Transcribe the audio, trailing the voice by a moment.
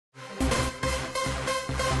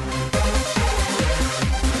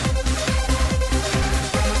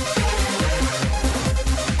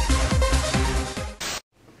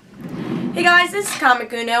guys, this is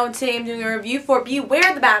Comic Uno, and today I'm doing a review for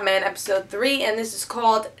Beware the Batman episode 3, and this is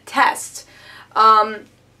called Test.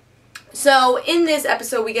 So in this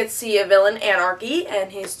episode we get to see a villain, Anarchy,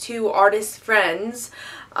 and his two artist friends,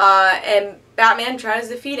 and Batman tries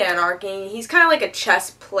to defeat Anarchy. He's kind of like a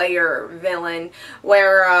chess player villain,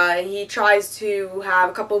 where he tries to have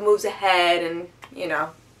a couple moves ahead and, you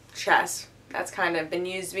know, chess. That's kind of been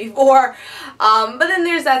used before. But then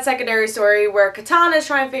there's that secondary story where Katana's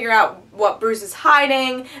trying to figure out what Bruce is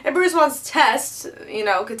hiding, and Bruce wants to test, you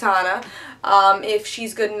know, Katana, if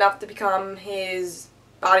she's good enough to become his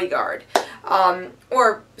bodyguard,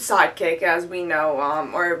 or sidekick, as we know,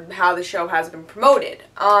 or how the show has been promoted.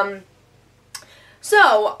 Did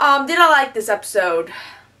I like this episode?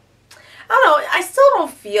 I don't know, I still don't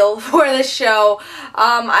feel for this show.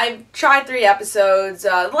 I've tried 3 episodes. The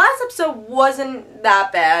last episode wasn't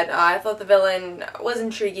that bad. I thought the villain was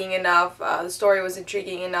intriguing enough. The story was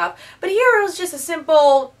intriguing enough. But here it was just a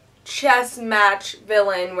simple chess match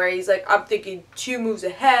villain where he's like, I'm thinking 2 moves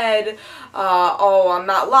ahead, oh, I'm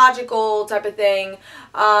not logical type of thing.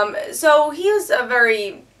 So he was a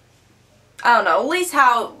very, I don't know, at least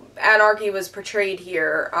how Anarchy was portrayed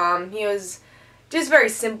here. He was just very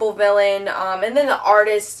simple villain, and then the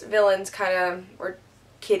artist villains kind of were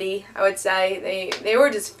kiddie, I would say. They were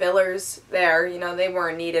just fillers there, you know, they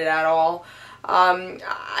weren't needed at all.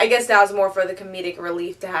 I guess that was more for the comedic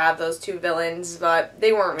relief to have those 2 villains, but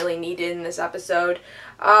they weren't really needed in this episode.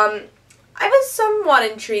 I was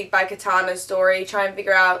somewhat intrigued by Katana's story, trying to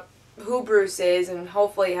figure out who Bruce is and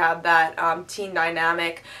hopefully have that teen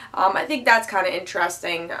dynamic. I think that's kind of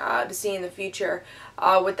interesting to see in the future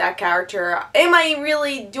with that character.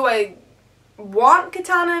 Do I want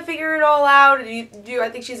Katana to figure it all out? Do I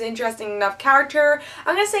think she's an interesting enough character?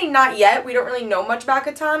 I'm going to say not yet. We don't really know much about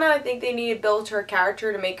Katana. I think they need to build her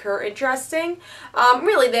character to make her interesting.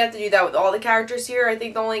 Really, they have to do that with all the characters here. I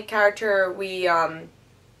think the only character we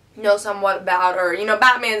know somewhat about, or, you know,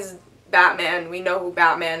 Batman's Batman. We know who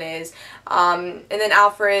Batman is. And then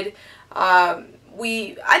Alfred, I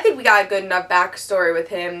think we got a good enough backstory with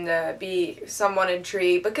him to be somewhat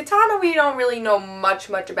intrigued. But Katana, we don't really know much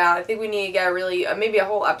about. I think we need to get maybe a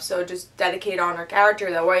whole episode just dedicated on her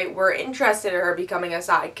character. That way we're interested in her becoming a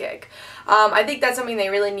sidekick. I think that's something they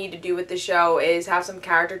really need to do with the show, is have some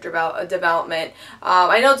character development.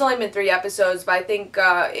 I know it's only been 3 episodes, but I think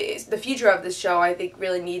the future of this show, I think,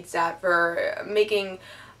 really needs that for making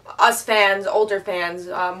us fans, older fans,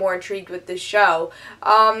 more intrigued with this show.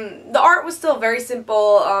 The art was still very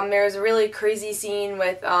simple. There was a really crazy scene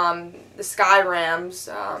with the Sky Rams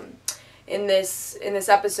in this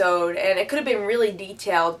episode, and it could have been really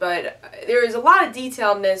detailed, but there was a lot of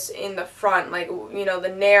detailedness in the front, like, you know, the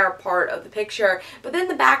Nair part of the picture, but then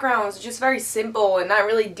the background was just very simple and not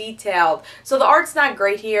really detailed. So the art's not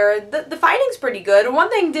great here. The fighting's pretty good, and one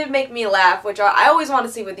thing did make me laugh, which I always want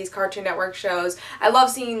to see with these Cartoon Network shows. I love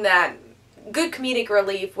seeing that good comedic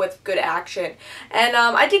relief with good action. And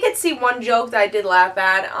I did get to see one joke that I did laugh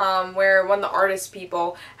at, where one of the artist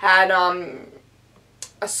people had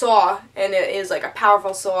a saw, and it is like a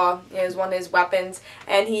powerful saw. It is one of his weapons,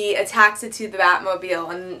 and he attacks it to the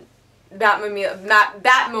Batmobile, and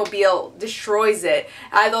Batmobile destroys it.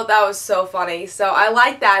 I thought that was so funny. So I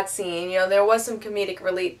like that scene. You know, there was some comedic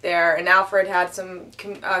relief there, and Alfred had some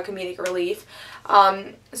comedic relief.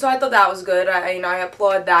 So I thought that was good. I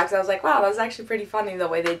applaud that, because I was like, wow, that was actually pretty funny the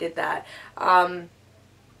way they did that.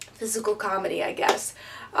 Physical comedy, I guess.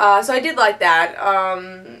 So I did like that.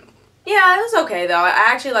 Yeah, it was okay, though. I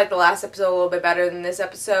actually liked the last episode a little bit better than this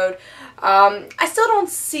episode. I still don't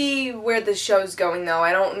see where the show's going, though.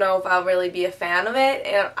 I don't know if I'll really be a fan of it.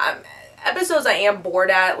 And episodes I am bored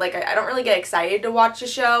at. Like, I don't really get excited to watch the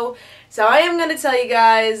show. So I am going to tell you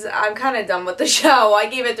guys, I'm kind of done with the show. I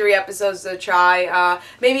gave it 3 episodes to try.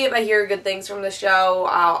 Maybe if I hear good things from the show,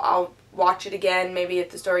 I'll watch it again. Maybe if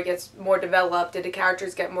the story gets more developed, if the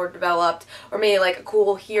characters get more developed, or maybe like a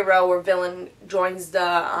cool hero or villain joins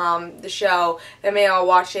the show, then maybe I'll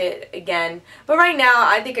watch it again. But right now,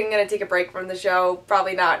 I think I'm going to take a break from the show,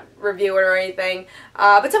 probably not review it or anything.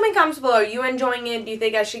 But tell me in the comments below, are you enjoying it? Do you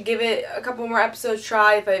think I should give it a couple more episodes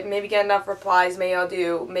try? If I maybe get enough replies, maybe I'll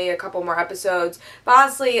do a couple more episodes. But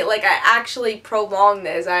honestly, like, I actually prolonged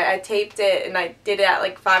this. I taped it, and I did it at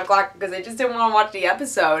like 5 o'clock because I just didn't want to watch the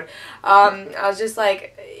episode. I was just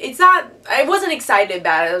like, I wasn't excited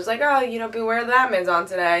about it. I was like, oh, you know, Beware the Batman's on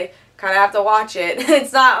today. kind of have to watch it.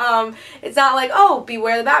 It's not like, oh,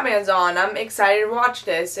 Beware the Batman's on, I'm excited to watch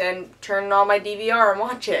this and turn on my DVR and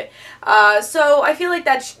watch it. So I feel like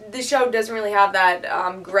that the show doesn't really have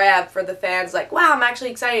that grab for the fans, like, wow, I'm actually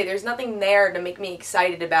excited. There's nothing there to make me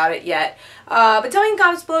excited about it yet. But tell me in the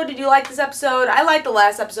comments below, did you like this episode? I liked the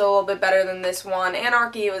last episode a little bit better than this one.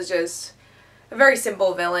 Anarchy was just a very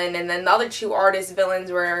simple villain, and then the other two artist villains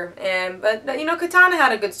were, but you know, Katana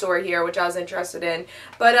had a good story here, which I was interested in.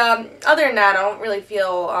 But other than that, I don't really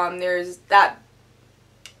feel there's that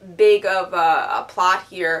big of a plot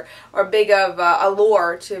here, or big of a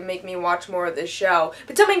lore to make me watch more of this show.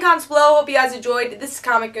 But tell me in the comments below. Hope you guys enjoyed. This is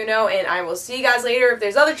Comic Uno, and I will see you guys later. If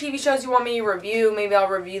there's other TV shows you want me to review, maybe I'll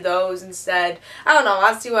review those instead. I don't know.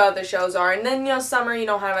 I'll see what other shows are. And then, you know, summer, you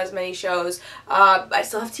don't have as many shows. I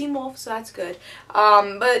still have Teen Wolf, so that's good.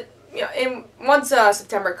 But you know, once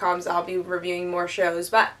September comes, I'll be reviewing more shows.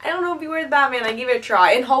 But I don't know, Beware the Batman, I give it a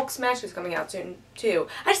try. And Hulk Smash is coming out soon, too.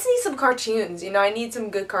 I just need some cartoons, you know, I need some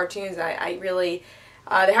good cartoons. I really,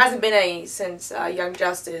 there hasn't been any since Young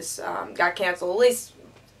Justice got canceled, at least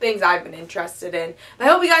things I've been interested in. But I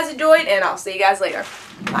hope you guys enjoyed, and I'll see you guys later.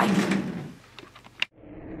 Bye.